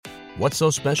What's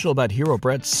so special about Hero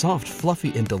Bread's soft,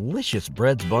 fluffy, and delicious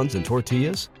breads, buns, and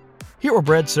tortillas? Hero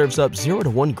Bread serves up 0 to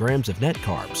 1 grams of net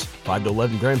carbs, 5 to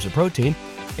 11 grams of protein,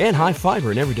 and high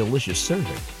fiber in every delicious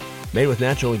serving. Made with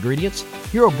natural ingredients,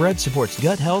 Hero Bread supports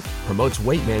gut health, promotes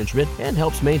weight management, and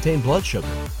helps maintain blood sugar.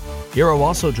 Hero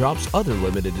also drops other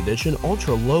limited edition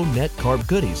ultra-low net carb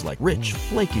goodies like rich,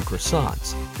 flaky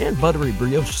croissants and buttery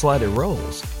brioche slider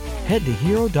rolls. Head to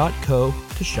hero.co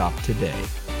to shop today.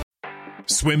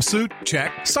 Swimsuit?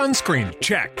 Check. Sunscreen?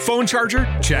 Check. Phone charger?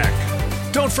 Check.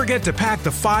 Don't forget to pack the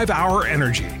 5-Hour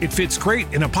Energy. It fits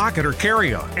great in a pocket or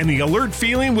carry-on, and the alert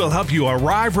feeling will help you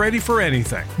arrive ready for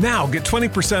anything. Now get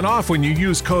 20% off when you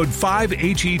use code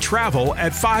 5HETRAVEL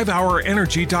at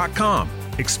 5hourenergy.com.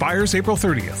 Expires April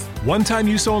 30th. One-time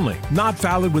use only. Not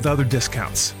valid with other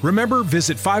discounts. Remember,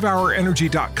 visit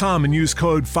 5hourenergy.com and use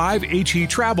code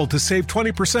 5HETRAVEL to save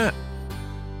 20%.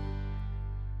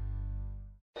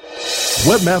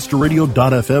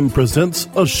 Webmasterradio.fm presents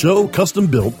a show custom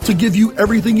built to give you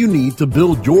everything you need to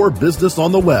build your business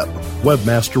on the web.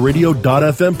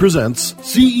 Webmasterradio.fm presents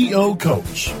CEO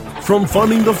Coach. From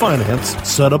funding to finance,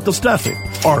 set up to staffing,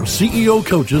 our CEO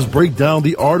coaches break down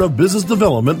the art of business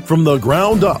development from the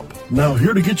ground up. Now,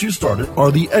 here to get you started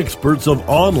are the experts of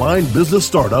online business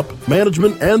startup,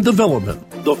 management, and development,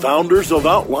 the founders of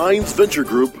Outlines Venture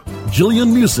Group,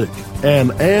 Jillian Music,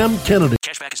 and Ann Kennedy.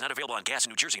 Cashback is not available on gas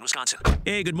in New Jersey and Wisconsin.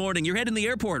 Hey, good morning. You're heading to the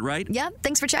airport, right? Yep,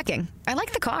 thanks for checking. I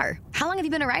like the car. How long have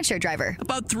you been a rideshare driver?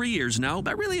 About 3 years now.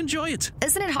 I really enjoy it.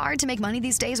 Isn't it hard to make money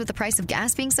these days with the price of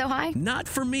gas being so high? Not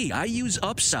for me. I use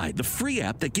Upside, the free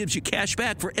app that gives you cash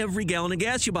back for every gallon of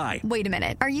gas you buy. Wait a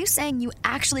minute. Are you saying you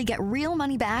actually get real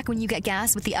money back when you get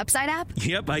gas with the Upside app?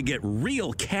 Yep, I get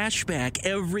real cash back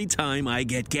every time I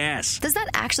get gas. Does that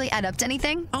actually add up to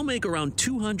anything? I'll make around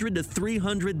 $200 to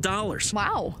 $300.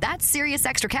 Wow, that's serious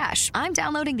extra cash. I'm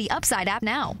downloading the Upside app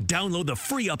now. Download the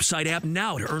free Upside app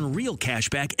now to earn real cash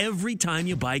back every time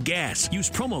you buy gas. Use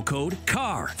promo code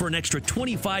CAR for an extra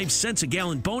 25 cents a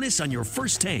gallon bonus on your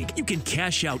first tank. You can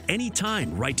cash out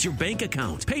anytime right to your bank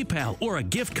account, PayPal, or a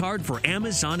gift card for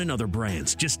Amazon and other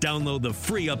brands. Just download the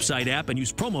free Upside app and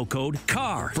use promo code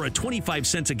CAR for a 25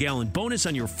 cents a gallon bonus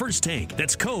on your first tank.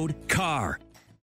 That's code CAR.